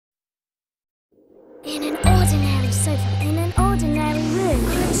In an ordinary sofa, in an ordinary room,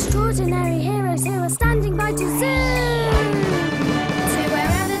 are extraordinary heroes who are standing by to zoom to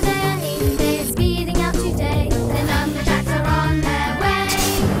wherever they're needed. They're speeding out today. The Numberjacks are on their way.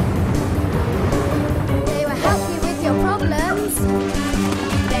 They will help you with your problems.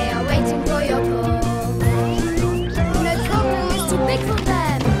 They are waiting for your call. No problem is too big for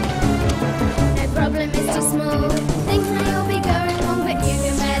them. No problem is too small. Things may all be going wrong, but you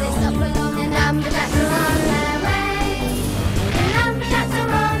can bear this not for long. The Numberjacks are on their way. The Numberjacks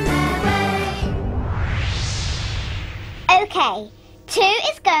are on their way. Okay, 2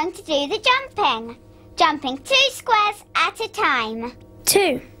 is going to do the jumping. Jumping 2 squares at a time.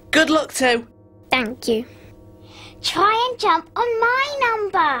 2. Good luck, 2. Thank you. Try and jump on my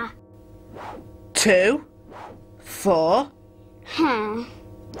number. 2, 4,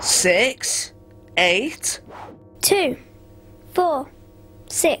 6, 8. 2, 4,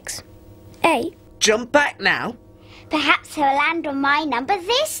 6, 8. Jump back now. Perhaps he'll land on my number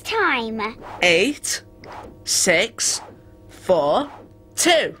this time. 8, 6, 4,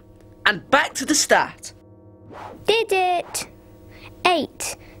 2. And back to the start. Did it.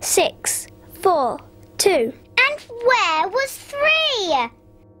 8, 6, 4, 2. And where was 3?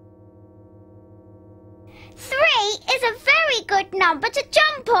 3 is a very good number to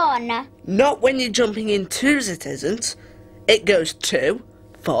jump on. Not when you're jumping in 2s, it isn't. It goes 2,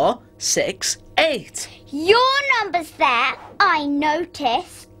 4, 6, 8. Your number's there, I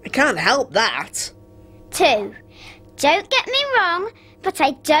noticed. I can't help that. 2. Don't get me wrong, but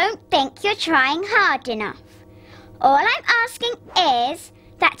I don't think you're trying hard enough. All I'm asking is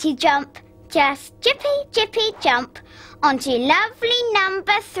that you jump, just jippy, jippy jump, onto lovely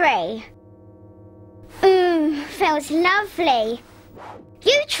number 3. Feels lovely.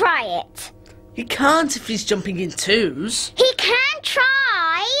 You try it. You can't if he's jumping in 2s. He can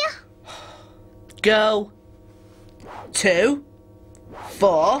try. Go. 2,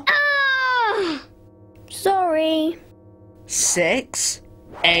 4, Oh, Sorry. 6,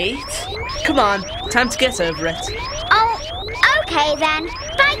 8. Come on, time to get over it. oh, okay then.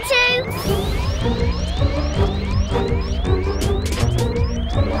 Bye, 2.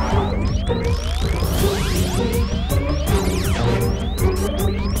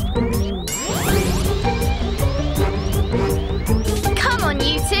 Come on,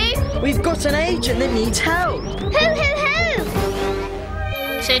 you 2. We've got an agent that needs help. Who?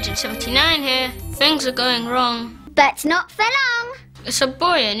 It's Agent 79 here. Things are going wrong. But not for long. It's a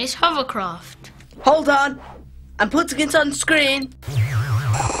boy in his hovercraft. Hold on. I'm putting it on screen.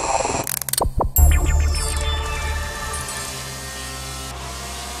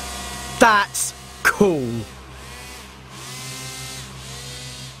 That's cool.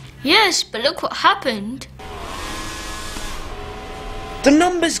 Yes, but look what happened. The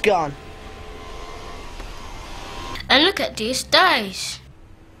number's gone. And look at these dice.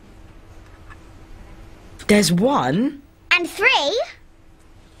 There's 1. And 3.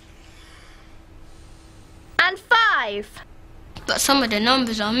 And 5. But some of the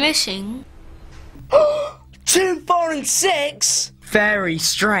numbers are missing. 2, 4 and 6. Very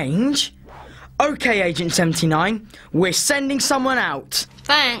strange. Okay, Agent 79, we're sending someone out.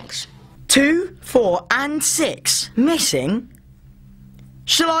 Thanks. 2, 4 and 6 missing.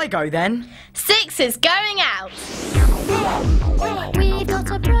 Shall I go then? 6 is going out. We've got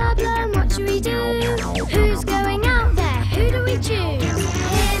a problem, what should we do? Who's going out there? Who do we choose?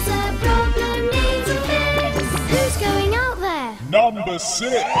 Here's a problem, needs a fix. Who's going out there? Number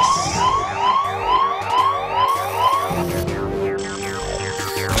 6.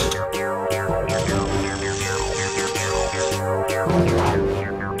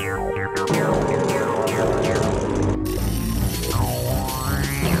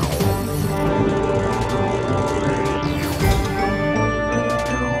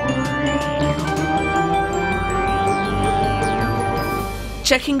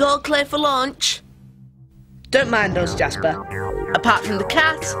 Checking all clear for launch. Don't mind us, Jasper. Apart from the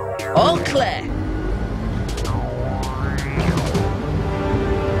cat, all clear.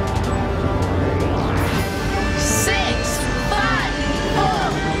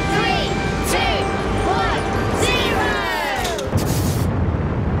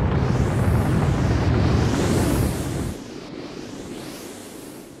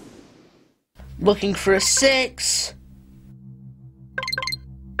 Looking for a 6.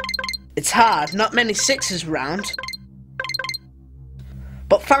 It's hard, not many 6s around.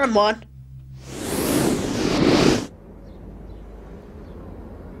 But found one.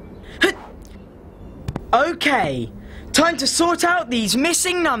 Okay, time to sort out these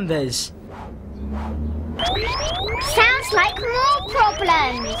missing numbers. Sounds like more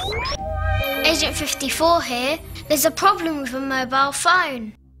problems. Agent 54 here. There's a problem with a mobile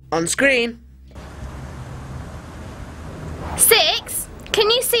phone. On screen. 6, can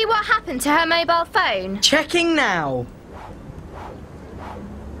you see what happened to her mobile phone? Checking now.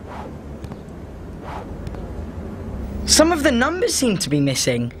 Some of the numbers seem to be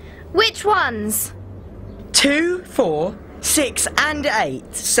missing. Which ones? 2, 4, 6 and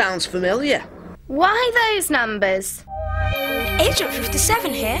 8. Sounds familiar. Why those numbers? Agent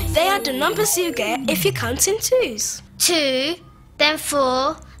 57 here. They are the numbers you get if you count in twos. 2, then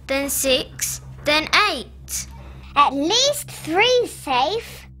 4, then 6, then 8. At least 3's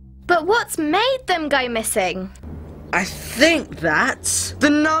safe. But what's made them go missing? I think that's... The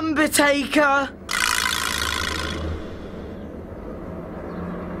Numbertaker.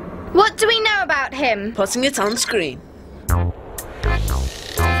 What do we know about him? Putting it on screen.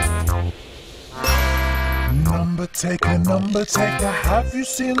 Numbertaker, have you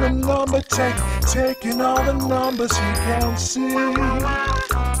seen the Numbertaker? Taking all the numbers you can see.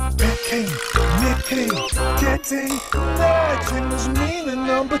 Picking, nicking, getting, matching as mean a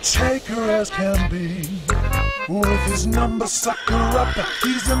Numbertaker as can be. With his number sucker upper,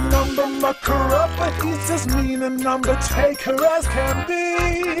 he's a number mucker upper. He's as mean a Numbertaker as can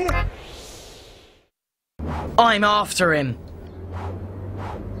be. I'm after him.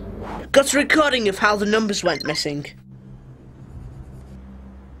 Got a recording of how the numbers went missing.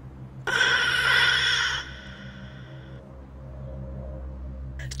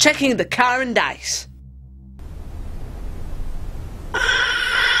 Checking the car and dice.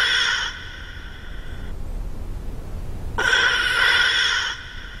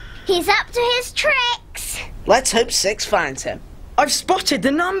 He's up to his tricks. Let's hope 6 finds him. I've spotted the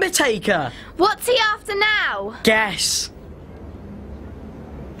Numbertaker. What's he after now? Guess.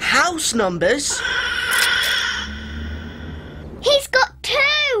 House numbers. He's got 2.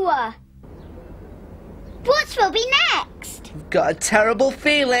 What will be next? Got a terrible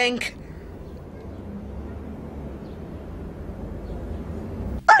feeling.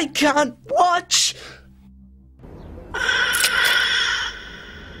 I can't watch.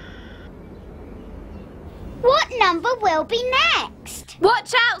 What number will be next?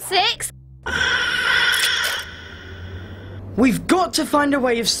 Watch out, 6. We've got to find a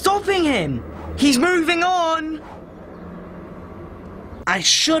way of stopping him. He's moving on. I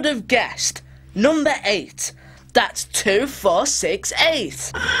should have guessed. Number 8. That's 2, 4, 6,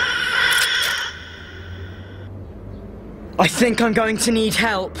 8. I think I'm going to need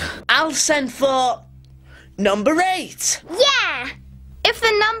help. I'll send for number 8. Yeah. If the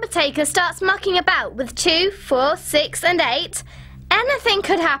Numbertaker starts mucking about with 2, 4, 6 and 8, anything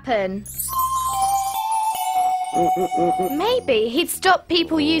could happen. Maybe he'd stop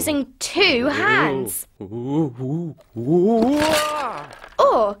people using 2 hands.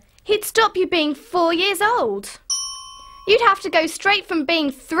 Or he'd stop you being 4 years old. You'd have to go straight from being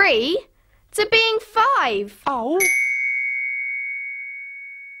 3 to being 5. Oh.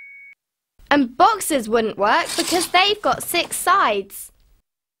 And boxes wouldn't work because they've got 6 sides.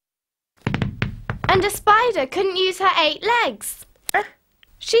 And a spider couldn't use her 8 legs.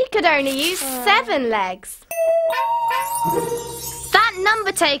 She could only use 7 legs. That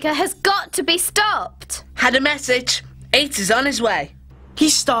Numbertaker has got to be stopped. Had a message. 8 is on his way.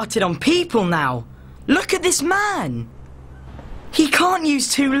 He's started on people now. Look at this man. He can't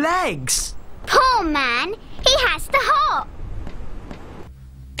use 2 legs. Poor man. He has to hop.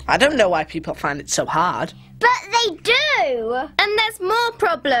 I don't know why people find it so hard. But they do. And there's more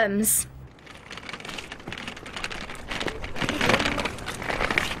problems.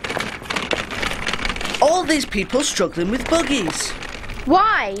 All these people struggling with buggies.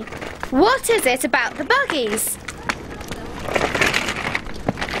 Why? What is it about the buggies?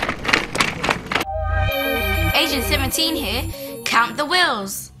 Agent 17 here. Count the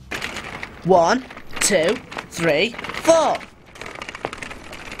wheels. 1, 2, 3, 4.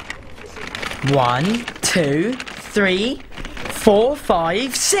 1, 2, 3, 4,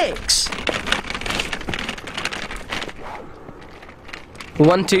 5, 6.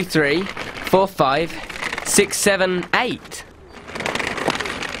 1, 2, 3, 4, 5, 6, 7, 8.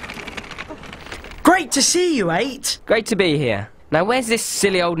 Great to see you, 8. Great to be here. Now where's this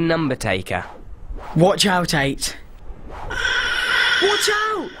silly old Numbertaker? Watch out, 8. Watch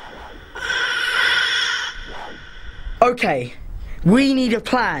out! Okay, we need a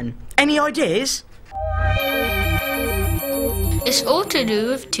plan. Any ideas? It's all to do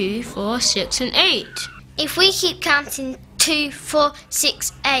with 2, 4, 6 and 8. If we keep counting 2, 4,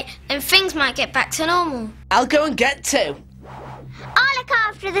 6, 8, then things might get back to normal. I'll go and get 2. I'll look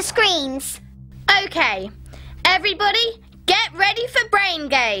after the screens. Okay, everybody, get ready for brain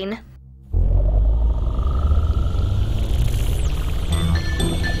gain.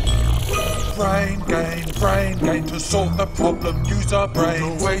 brain gain. To solve the problem, use our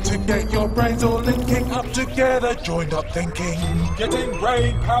brain. The way to get your brains all linking up together, joined up thinking. Getting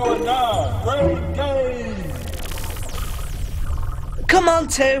brain power now, brain gain. Come on,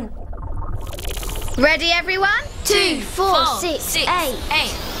 2. Ready, everyone? 2, 4, 6, 8.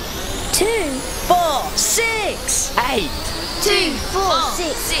 2, 4, 6, 8. 2, 4,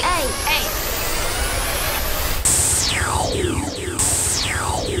 6, 8.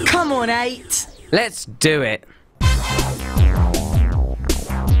 Come on, 8. Let's do it. 2,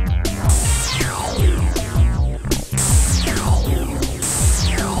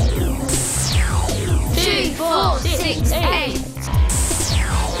 4, 6, 8.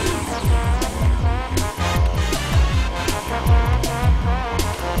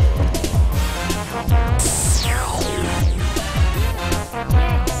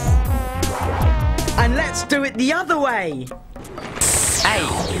 And let's do it the other way. 8.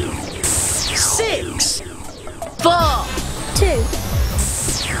 6. 4. 2.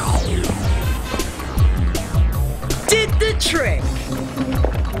 Did the trick.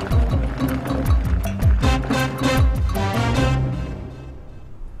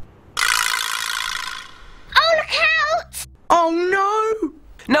 Oh, look out! Oh no!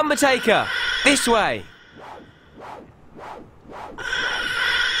 Numbertaker, this way.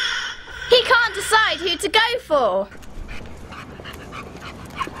 He can't decide who to go for.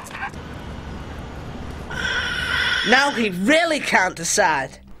 Now he really can't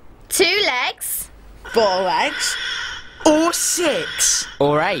decide. 2 legs. 4 legs. Or 6.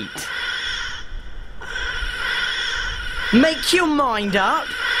 Or 8. Make your mind up.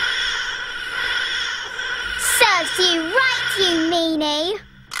 Serves you right, you meanie.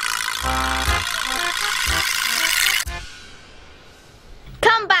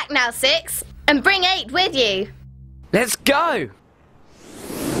 Come back now, 6, and bring 8 with you. Let's go.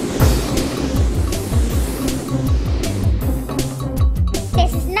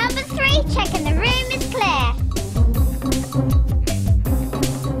 This is number 3, checking the room is clear.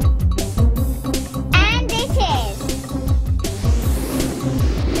 And it is.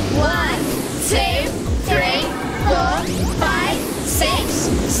 1, 2, 3, 4, 5, 6,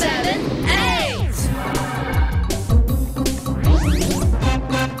 7, 8.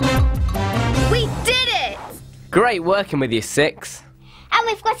 We did it! Great working with you, 6. And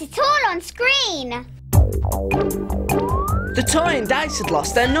we've got it all on screen. The toy and dice had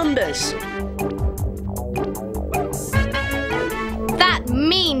lost their numbers. That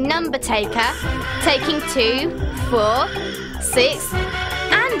mean number taker, taking 2, 4, 6,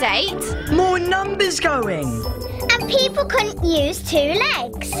 and 8. More numbers going. And people couldn't use 2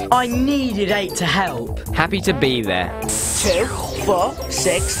 legs. I needed 8 to help. Happy to be there. 2, 4,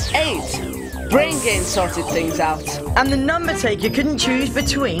 6, 8. Brain Gain sorted things out. And the number taker couldn't choose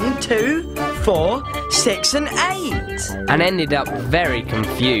between 2, 4, 6 and 8. And ended up very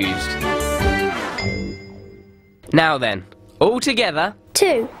confused. Now then, all together.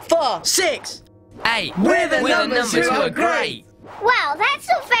 2. 4, 6. 8. We're the numbers who are great. Well, that's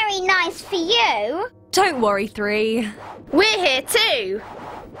not very nice for you. Don't worry, 3. We're here too.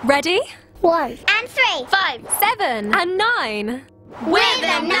 Ready? 1. And 3. 5. 7 and 9. We're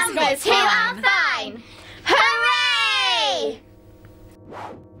the numbers who are fine. Hooray!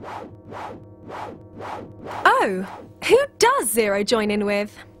 Oh, who does 0 join in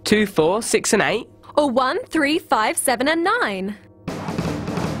with? 2, 4, 6 and 8. Or 1, 3, 5, 7 and 9?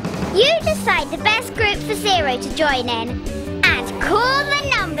 You decide the best group for 0 to join in. And call the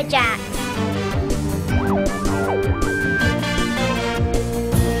Numberjacks.